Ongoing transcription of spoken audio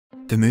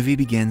The movie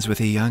begins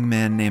with a young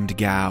man named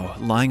Gao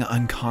lying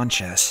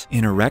unconscious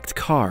in a wrecked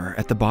car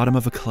at the bottom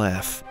of a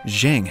cliff.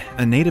 Jing,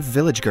 a native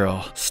village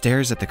girl,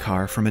 stares at the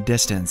car from a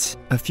distance.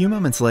 A few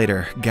moments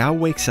later, Gao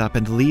wakes up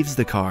and leaves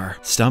the car,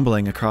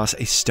 stumbling across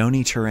a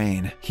stony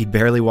terrain. He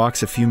barely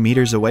walks a few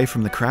meters away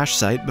from the crash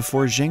site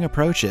before Jing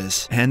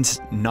approaches and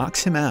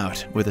knocks him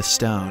out with a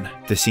stone.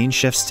 The scene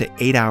shifts to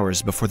 8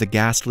 hours before the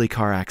ghastly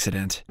car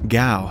accident.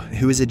 Gao,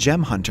 who is a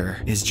gem hunter,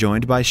 is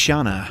joined by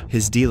Xiana,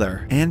 his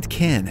dealer, and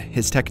Qin,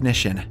 his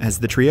technician, as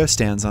the trio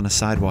stands on a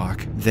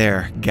sidewalk.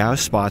 There, Gao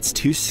spots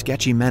two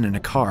sketchy men in a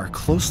car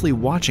closely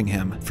watching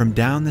him from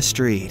down the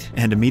street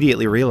and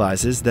immediately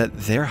realizes that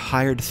they're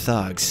hired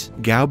thugs.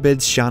 Gao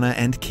bids Xiana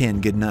and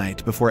Qin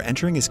goodnight before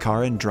entering his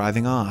car and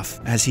driving off.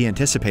 As he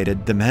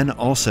anticipated, the men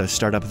also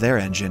start up their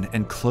engine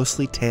and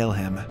closely tail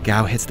him.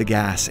 Gao hits the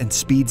gas and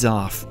speeds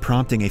off,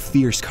 prompting a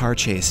fierce car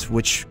chase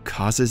which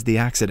causes the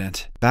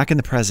accident. Back in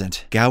the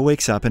present, Gao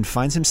wakes up and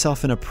finds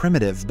himself in a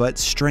primitive but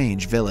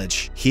strange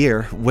village.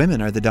 Here,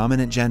 women are the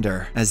dominant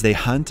gender, as they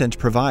hunt and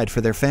provide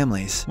for their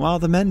families, while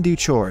the men do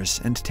chores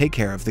and take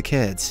care of the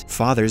kids.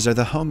 Fathers are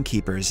the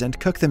homekeepers and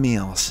cook the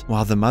meals,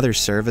 while the mothers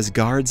serve as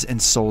guards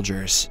and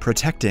soldiers,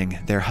 protecting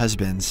their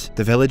husbands.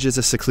 The village is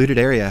a secluded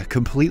area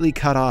completely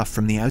cut off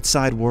from the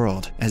outside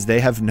world, as they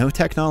have no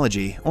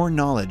technology or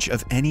knowledge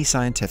of any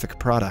scientific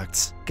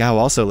products. Gao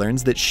also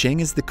learns that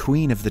Xing is the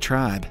queen of the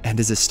tribe,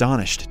 and is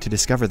astonished to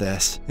discover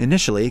this.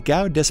 Initially,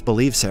 Gao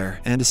disbelieves her,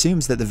 and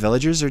assumes that the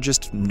villagers are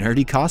just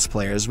nerdy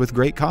cosplayers with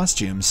great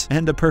costumes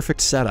and a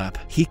perfect setup.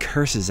 He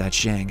curses at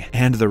Xing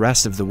and the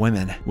rest of the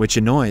women, which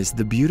annoys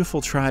the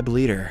beautiful tribe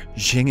leader.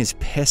 Xing is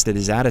pissed at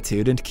his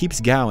attitude and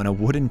keeps Gao in a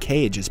wooden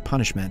cage as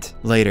punishment.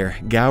 Later,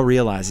 Gao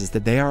realizes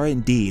that they are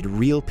indeed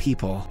real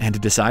people, and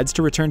decides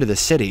to return to the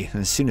city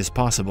as soon as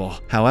possible.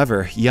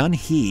 However, Yun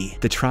He,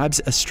 the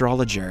tribe's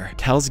astrologer,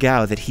 tells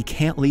Gao that he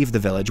can't leave the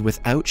village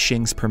without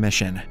Xing's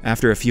permission.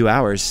 After a few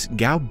hours,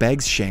 Gao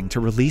begs Xing to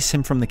release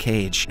him from the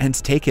cage and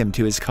take him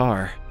to his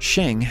car.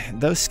 Xing,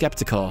 though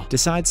skeptical,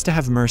 decides to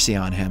have mercy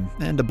on him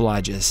and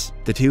obliges.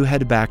 The two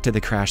head back to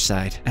the crash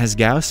site as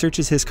Gao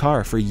searches his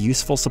car for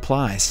useful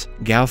supplies.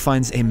 Gao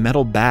finds a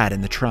metal bat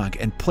in the trunk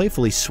and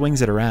playfully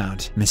swings it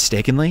around.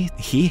 Mistakenly,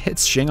 he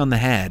hits Xing on the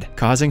head,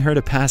 causing her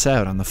to pass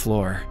out on the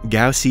floor.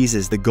 Gao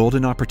seizes the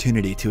golden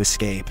opportunity to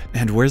escape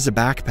and wears a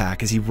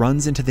backpack as he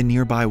runs into the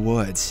nearby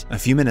woods. A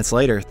few minutes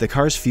later, the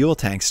car's fuel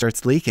tank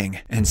starts leaking,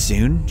 and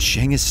soon,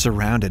 Xing is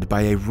surrounded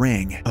by a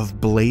ring of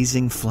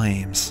blazing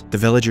flames. The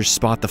villagers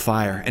spot the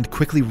fire and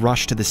quickly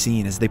rush to the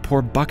scene as they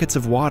pour buckets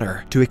of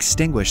water to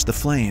extinguish the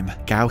flame.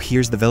 Gao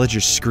hears the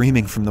villagers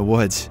screaming from the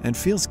woods and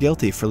feels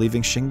guilty for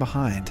leaving Xing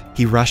behind.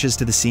 He rushes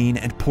to the scene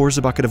and pours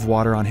a bucket of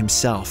water on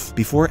himself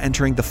before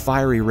entering the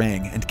fiery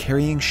ring and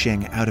carrying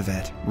Xing out of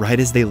it. Right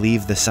as they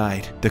leave the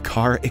site, the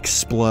car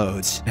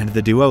explodes and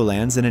the duo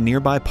lands in a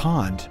nearby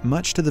pond,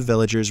 much to the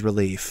villagers'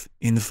 relief.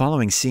 In the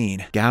following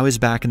scene, Gao is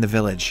back in the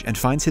village and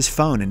finds his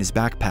phone in his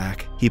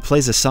backpack. He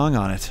plays a song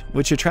on it,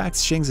 which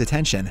attracts Xing's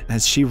attention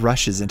as she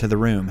rushes into the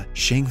room.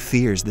 Xing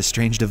fears the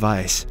strange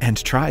device and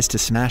tries to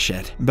smash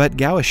it, but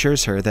Gao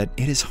assures her that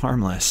it is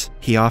harmless.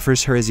 He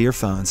offers her his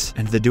earphones,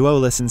 and the duo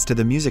listens to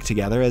the music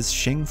together as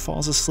Xing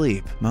falls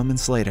asleep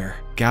moments later.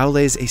 Gao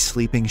lays a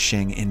sleeping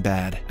Xing in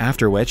bed,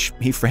 after which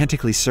he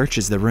frantically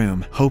searches the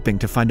room, hoping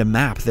to find a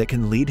map that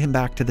can lead him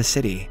back to the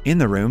city. In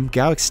the room,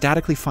 Gao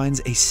ecstatically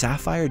finds a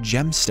sapphire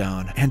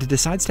gemstone and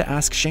decides to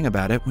ask Xing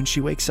about it when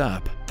she wakes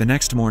up. The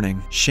next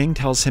morning, Xing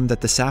tells him that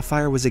the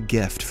sapphire was a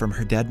gift from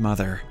her dead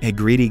mother. A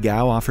greedy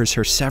Gao offers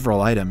her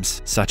several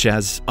items, such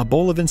as a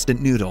bowl of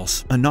instant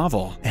noodles, a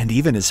novel, and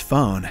even his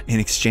phone, in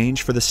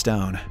exchange for the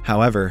stone.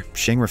 However,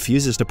 Xing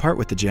refuses to part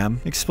with the gem,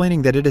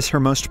 explaining that it is her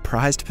most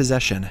prized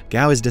possession.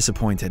 Gao is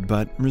disappointed,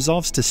 but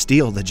resolves to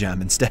steal the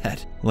gem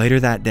instead. Later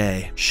that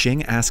day,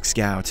 Xing asks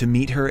Gao to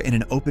meet her in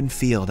an open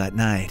field at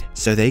night,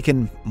 so they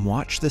can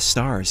watch the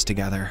stars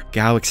together.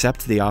 Gao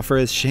accepts the offer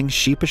as Xing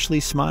sheepishly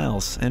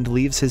smiles and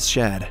leaves his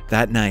shed.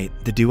 That night,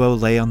 the duo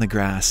lay on the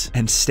grass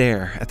and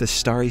stare at the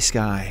starry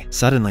sky.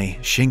 Suddenly,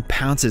 Xing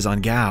pounces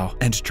on Gao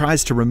and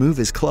tries to remove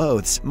his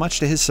clothes, much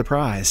to his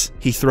surprise.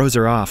 He throws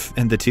her off,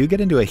 and the two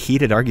get into a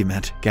heated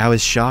argument. Gao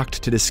is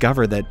shocked to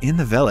discover that in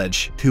the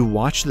village, to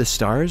watch the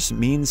stars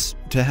means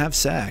to have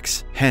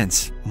sex.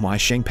 Hence, why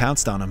Xing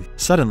pounced on him.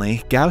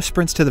 Suddenly, Gao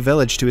sprints to the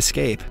village to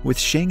escape, with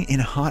Xing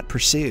in hot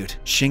pursuit.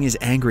 Xing is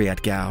angry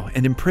at Gao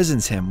and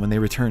imprisons him when they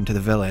return to the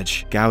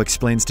village. Gao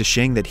explains to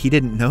Xing that he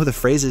didn't know the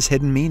phrase's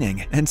hidden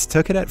meaning and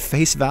took it at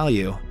face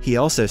value. He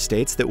also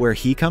states that where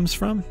he comes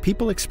from,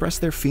 people express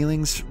their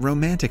feelings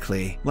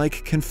romantically,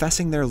 like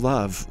confessing their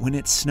love when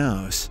it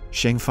snows.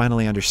 Xing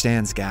finally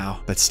understands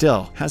Gao, but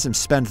still has him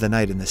spend the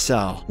night in the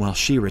cell while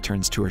she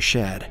returns to her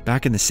shed.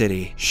 Back in the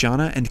city,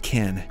 Xiana and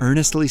Qin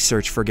earnestly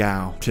search for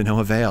Gao to no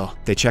avail. avail.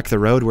 They check the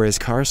road where his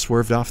car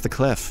swerved off the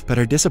cliff, but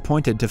are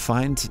disappointed to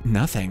find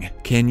nothing.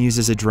 Kin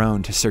uses a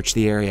drone to search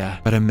the area,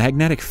 but a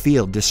magnetic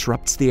field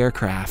disrupts the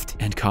aircraft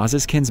and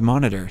causes Kin's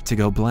monitor to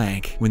go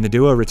blank. When the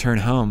duo return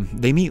home,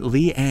 they meet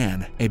Lee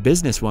Ann, a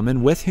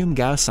businesswoman with whom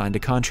Gao signed a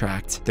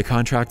contract. The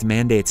contract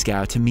mandates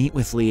Gao to meet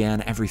with Lee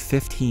Ann every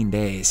 15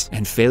 days,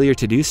 and failure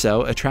to do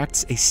so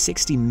attracts a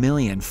 60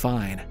 million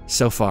fine.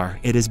 So far,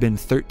 it has been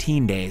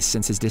 13 days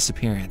since his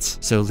disappearance,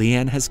 so Lee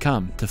Ann has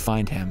come to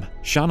find him.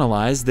 Shauna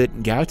lies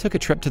that Gao took a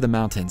trip to the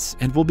mountains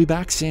and will be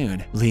back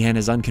soon. Lee Ann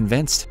is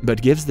unconvinced,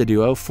 but gives the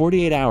duo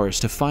 48 hours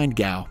to find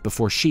Gao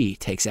before she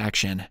takes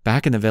action.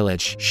 Back in the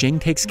village, Xing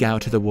takes Gao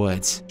to the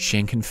woods.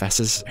 Xing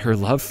confesses her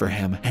love for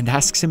him and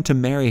asks him to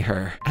marry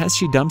her, as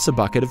she dumps a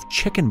bucket of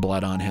chicken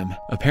blood on him.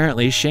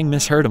 Apparently, Xing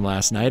misheard him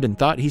last night and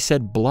thought he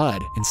said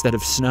blood instead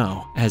of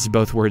snow, as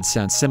both words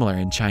sound similar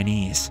in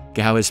Chinese.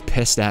 Gao is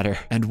pissed at her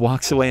and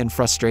walks away in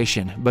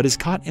frustration, but is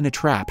caught in a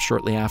trap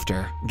shortly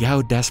after.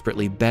 Gao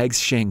desperately begs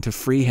Xing to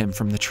free him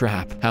from the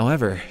trap.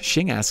 However,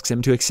 Xing asks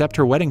him to accept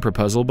her wedding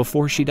proposal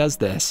before she does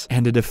this,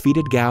 and a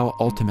defeated Gao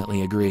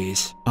ultimately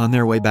agrees. On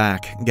their way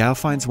back, Gao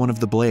finds one of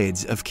the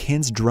blades of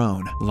Kin's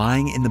drone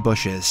lying in the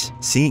bushes.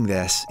 Seeing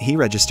this, he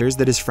registers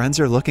that his friends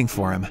are looking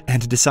for him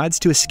and decides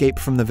to escape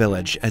from the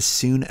village as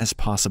soon as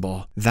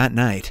possible. That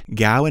night,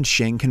 Gao and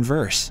Xing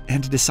converse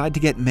and decide to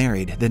get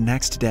married the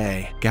next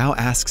day. Gao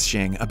asks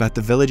Xing about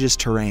the village's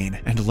terrain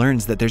and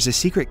learns that there's a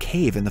secret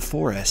cave in the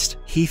forest.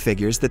 He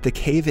figures that the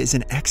cave is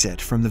an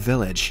exit from the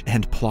village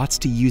and plots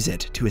to use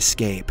it to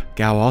escape.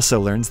 Gao also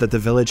learns that the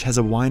village has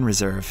a wine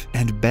reserve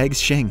and begs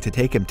Xing to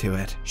take him to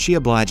it. She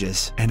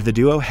obliges, and the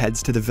duo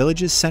heads to the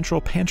village's central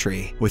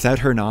pantry. Without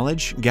her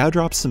knowledge, Gao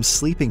drops some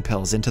sleeping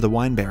pills into the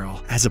wine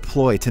barrel as a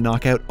ploy to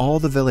knock out all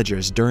the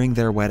villagers during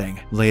their wedding.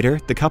 Later,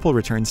 the couple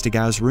returns to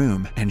Gao's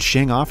room, and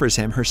Xing offers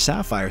him her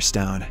sapphire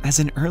stone as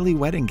an early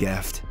wedding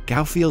gift.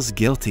 Gao feels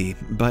guilty,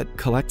 but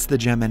collects the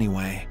gem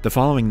anyway. The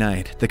following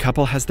night, the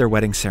couple has their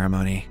wedding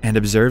ceremony and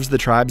observes the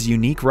tribe's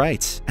unique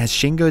rites as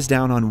Xing goes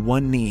down on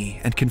one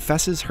knee and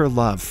confesses her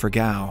love for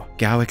Gao.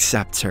 Gao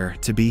accepts her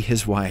to be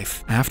his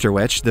wife, after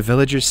which the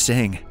villagers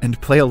sing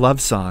and play a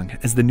love song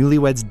as the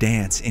newlyweds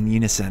dance in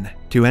unison.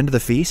 To end the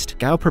feast,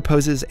 Gao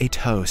proposes a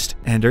toast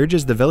and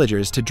urges the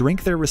villagers to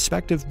drink their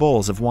respective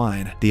bowls of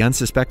wine. The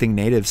unsuspecting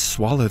natives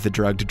swallow the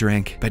drugged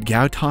drink, but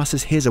Gao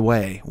tosses his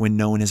away when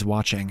no one is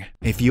watching.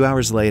 A few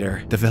hours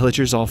later, the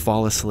villagers all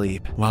fall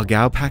asleep, while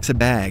Gao packs a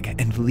bag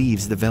and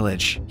leaves the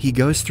village. He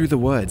goes through the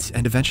woods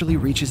and eventually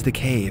reaches the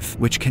cave,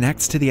 which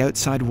connects to the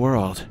outside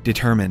world.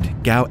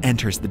 Determined, Gao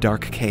enters the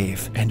dark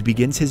cave and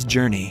begins his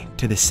journey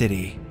to the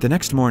city. The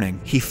next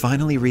morning, he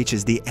finally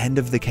reaches the end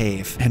of the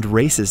cave and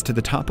races to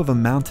the top of a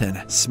mountain,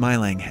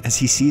 smiling as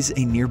he sees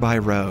a nearby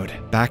road.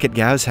 Back at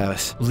Gao's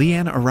house, Lee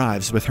Ann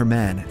arrives with her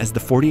men as the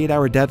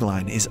 48-hour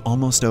deadline is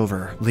almost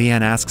over. Lee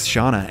Ann asks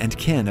Shauna and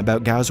Kin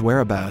about Gao's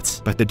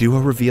whereabouts, but the duo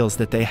reveals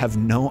that they have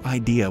no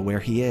idea where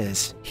he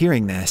is.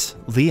 Hearing this,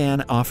 Lee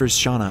Ann offers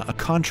Shauna a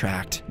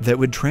contract that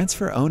would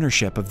transfer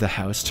ownership of the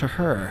house to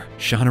her.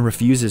 Shauna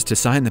refuses to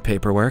sign the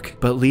paperwork,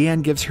 but Lee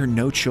Ann gives her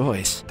no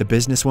choice. The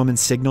businesswoman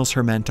signals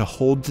her men to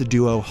hold the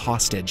duo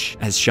hostage,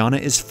 as Shauna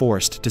is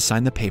forced to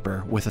sign the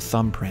paper with a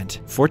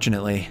thumbprint.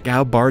 Fortunately,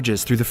 Gao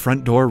barges through the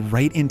front door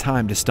right in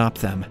time to stop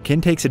them.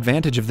 Kin takes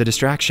advantage of the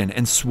distraction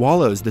and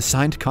swallows the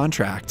signed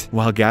contract,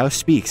 while Gao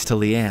speaks to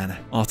Lee Ann.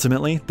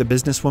 Ultimately, the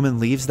businesswoman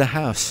leaves the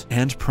house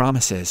and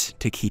promises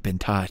to keep in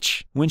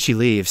touch. When she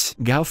leaves,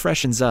 Gao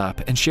freshens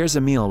up and shares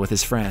a meal with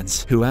his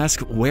friends, who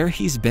ask where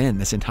he's been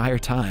this entire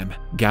time.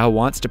 Gao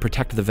wants to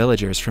protect the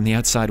villagers from the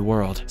outside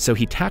world, so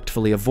he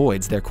tactfully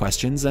avoids their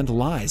questions and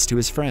lies to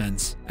his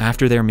friends.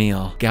 After their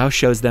meal, Gao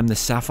shows them the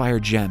sapphire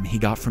gem he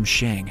got from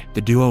Xing.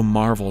 The duo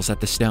marvels at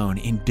the stone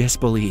in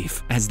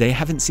disbelief, as they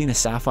haven't seen a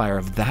sapphire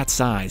of that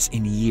size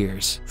in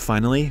years.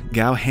 Finally,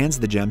 Gao hands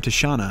the gem to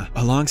Shauna,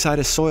 alongside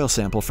a soil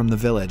sample from the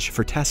village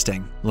for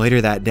testing.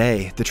 Later that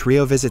day, the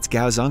trio visits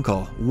Gao's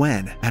uncle,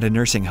 Wen, at a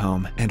nursing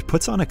home, and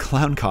puts on a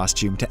clown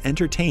costume to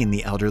entertain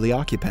the elderly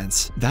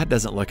occupants. That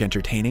doesn't look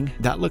entertaining,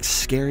 that looks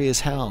scary as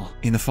hell.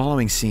 In the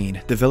following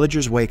scene, the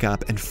villagers wake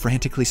up and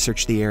frantically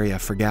search the area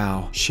for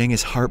Gao. Xing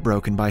is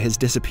heartbroken by his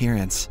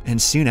disappearance,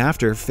 and soon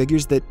after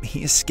figures that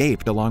he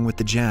escaped along with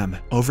the gem.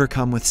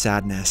 Overcome with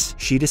sadness,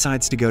 she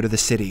decides to go to the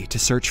city to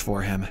search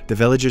for him. The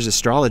villager's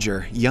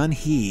astrologer, Yun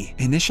He,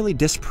 initially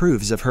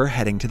disapproves of her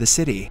heading to the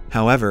city.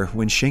 However,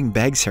 when Xing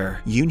begs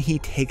her, Yun He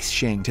takes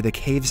Xing to the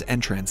cave's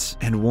entrance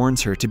and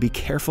warns her to be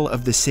careful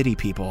of the city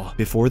people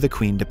before the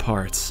queen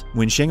departs.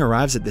 When Xing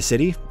arrives at the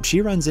city,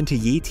 she runs into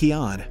Yi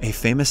Tian, a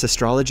famous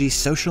astrology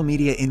social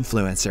media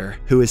influencer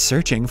who is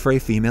searching for a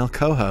female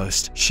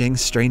co-host.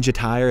 Xing's strange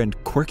attire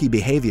and quirky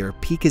behavior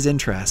pique his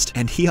interest,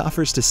 and he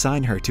offers to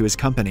sign her to his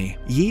company.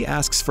 Yi asks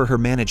asks for her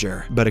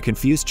manager, but a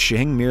confused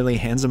Xing merely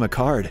hands him a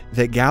card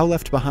that Gao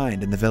left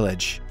behind in the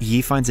village.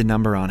 Yi finds a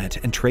number on it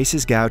and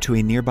traces Gao to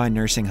a nearby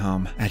nursing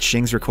home. At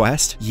Xing's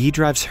request, Yi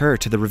drives her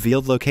to the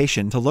revealed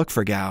location to look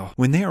for Gao.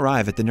 When they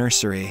arrive at the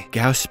nursery,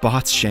 Gao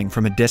spots Xing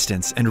from a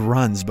distance and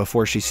runs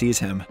before she sees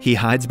him. He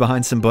hides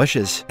behind some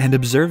bushes and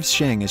observes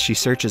Xing as she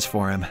searches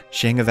for him.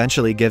 Xing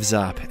eventually gives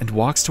up and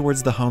walks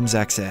towards the home's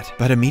exit,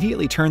 but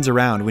immediately turns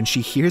around when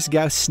she hears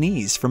Gao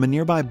sneeze from a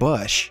nearby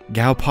bush.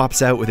 Gao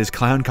pops out with his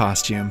clown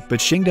costume, but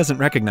Xing doesn't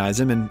recognize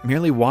him and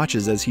merely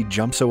watches as he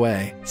jumps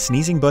away.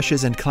 Sneezing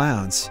bushes and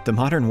clowns, the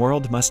modern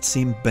world must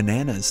seem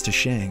bananas to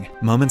Xing.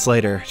 Moments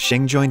later,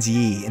 Xing joins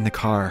Yi in the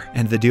car,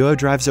 and the duo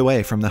drives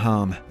away from the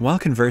home. While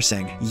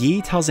conversing,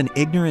 Yi tells an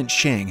ignorant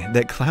Xing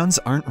that clowns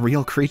aren't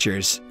real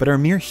creatures, but are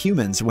mere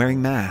humans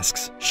wearing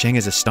masks. Xing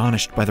is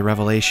astonished by the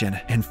revelation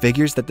and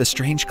figures that the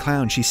strange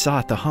clown she saw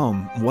at the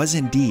home was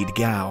indeed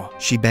Gao.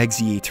 She begs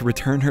Yi to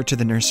return her to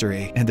the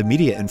nursery, and the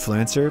media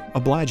influencer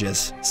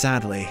obliges.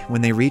 Sadly,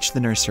 when they reach the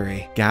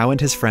nursery, Gao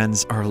and his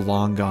friends are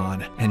long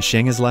gone, and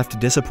Xing is left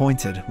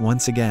disappointed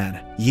once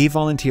again. Yi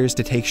volunteers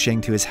to take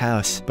Xing to his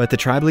house, but the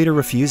tribe leader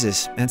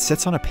refuses and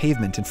sits on a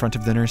pavement in front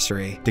of the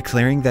nursery,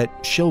 declaring that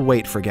she'll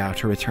wait for Gao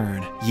to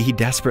return. Yi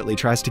desperately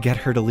tries to get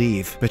her to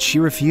leave, but she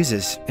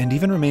refuses and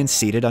even remains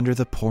seated under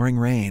the pouring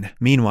rain.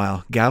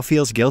 Meanwhile, Gao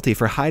feels guilty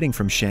for hiding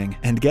from Xing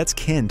and gets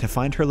Qin to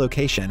find her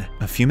location.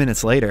 A few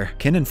minutes later,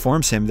 Qin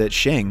informs him that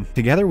Xing,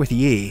 together with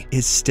Yi,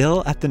 is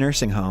still at the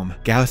nursing home.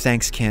 Gao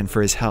thanks Qin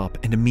for his help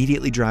and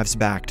immediately drives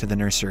back to the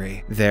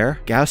nursery. There,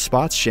 Gao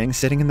spots Xing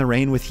sitting in the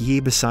rain with Yi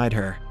beside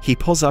her. He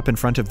pulls up in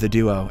front of the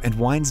duo and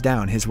winds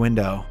down his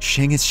window.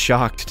 Xing is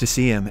shocked to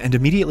see him and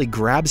immediately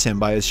grabs him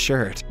by his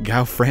shirt.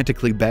 Gao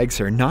frantically begs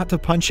her not to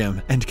punch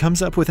him and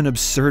comes up with an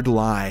absurd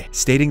lie,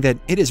 stating that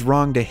it is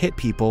wrong to hit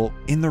people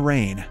in the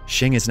rain.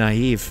 Xing is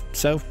naive,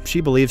 so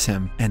she believes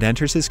him and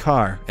enters his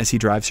car as he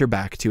drives her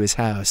back to his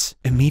house.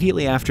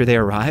 Immediately after they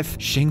arrive,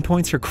 Xing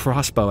points her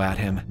crossbow at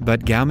him,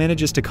 but Gao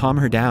manages to calm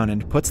her down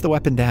and puts the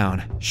weapon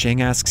down.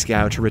 Xing asks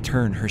Gao to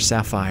return her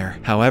sapphire.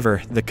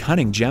 However, the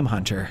cunning gem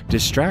hunter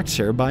distracts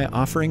her by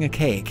offering a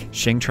cake.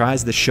 Xing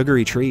tries the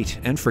sugary treat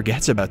and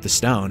forgets about the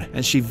stone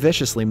as she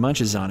viciously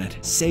munches on it,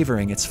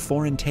 savoring its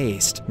foreign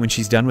taste. When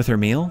she's done with her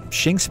meal,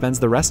 Xing spends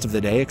the rest of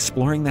the day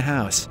exploring the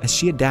house as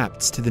she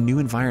adapts to the new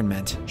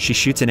environment. She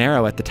shoots an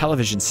arrow at the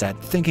television set,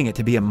 thinking it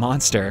to be a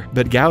monster,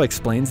 but Gao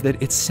explains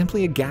that it's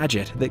simply a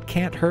gadget that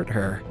can't hurt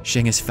her.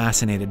 Xing is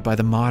fascinated by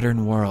the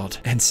modern world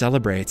and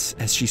celebrates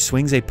as she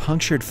swings a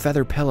punctured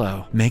feather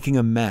pillow, making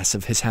a mess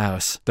of his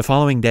house. The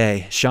following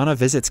day, Shauna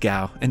visits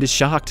Gao and is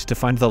shocked to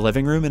find the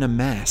living room in a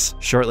mess.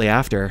 Shortly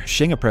after,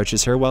 Xing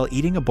approaches her while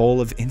eating a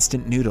bowl of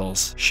instant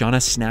noodles.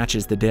 Shauna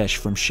snatches the dish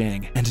from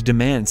Xing and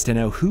demands to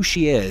know who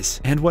she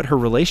is and what her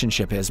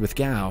relationship is with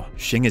Gao.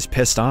 Xing is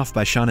pissed off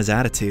by Shauna's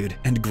attitude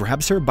and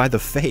grabs her by the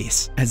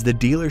face as the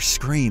dealer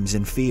screams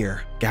in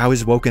fear. Gao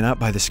is woken up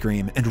by the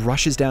scream and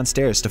rushes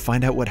downstairs to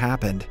find out what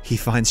happened. He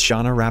finds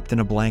Shauna wrapped in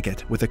a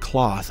blanket with a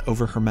cloth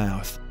over her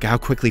mouth. Gao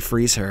quickly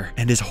frees her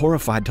and is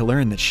horrified to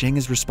learn that Xing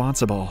is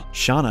responsible.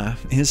 Shauna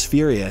is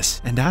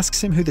furious and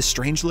asks him who the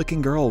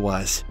strange-looking girl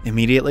was.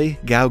 Immediately,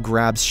 Gao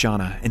grabs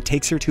Shauna and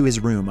takes her to his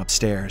room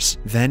upstairs.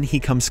 Then he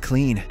comes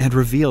clean and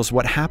reveals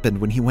what happened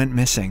when he went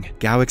missing.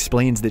 Gao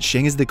explains that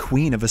Xing is the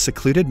queen of a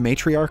secluded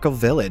matriarchal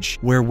village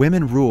where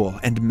women rule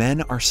and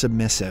men are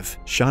submissive.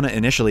 Shauna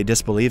initially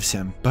disbelieves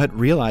him, but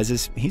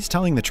realizes he's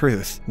telling the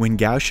truth when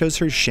Gao shows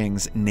her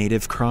Xing's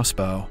native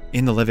crossbow.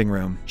 In the living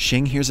room,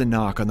 Xing hears a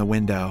knock on the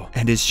window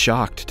and is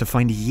shocked to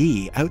find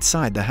Yi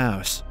outside the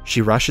house.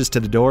 She rushes to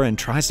the door and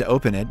tries to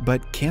open it,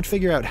 but can't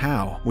figure out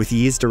how. With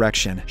Yi's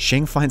direction,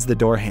 Xing finds the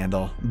door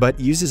handle, but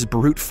uses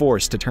brute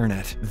force to turn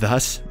it,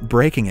 thus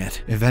breaking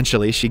it.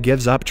 Eventually, she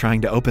gives up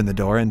trying to open the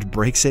door and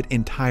breaks it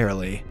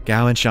entirely.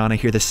 Gao and Shauna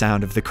hear the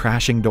sound of the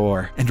crashing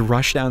door and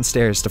rush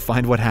downstairs to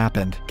find what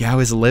happened. Gao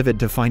is livid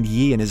to find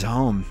Yi in his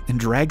home and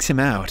drags him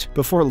out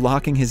before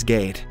locking his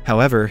gate.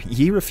 However,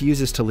 Yi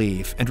refuses to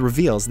leave and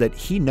reveals that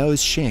he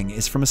knows Xing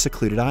is from a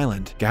secluded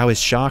island. Gao is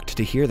shocked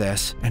to hear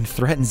this and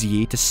threatens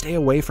Yi to stay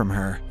away from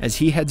her as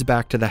he heads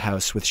back to the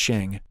house with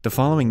Xing. The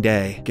following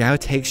day, Gao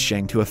takes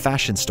Xing to a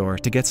fashion store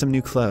to get some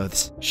new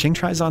clothes. Xing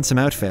tries on some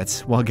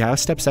outfits while Gao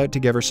steps out to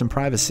give her some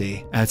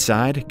privacy.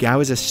 Outside, Gao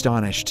is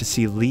astonished to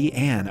see Li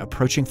An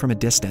approaching from a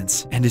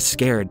distance and is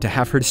scared to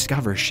have her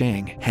discover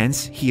Xing.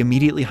 Hence, he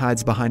immediately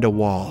hides behind a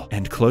wall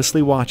and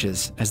closely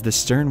watches as the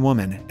stern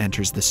woman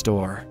enters the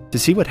store. To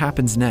see what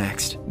happens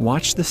next,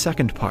 watch the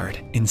second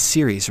part in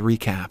Series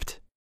Recapped.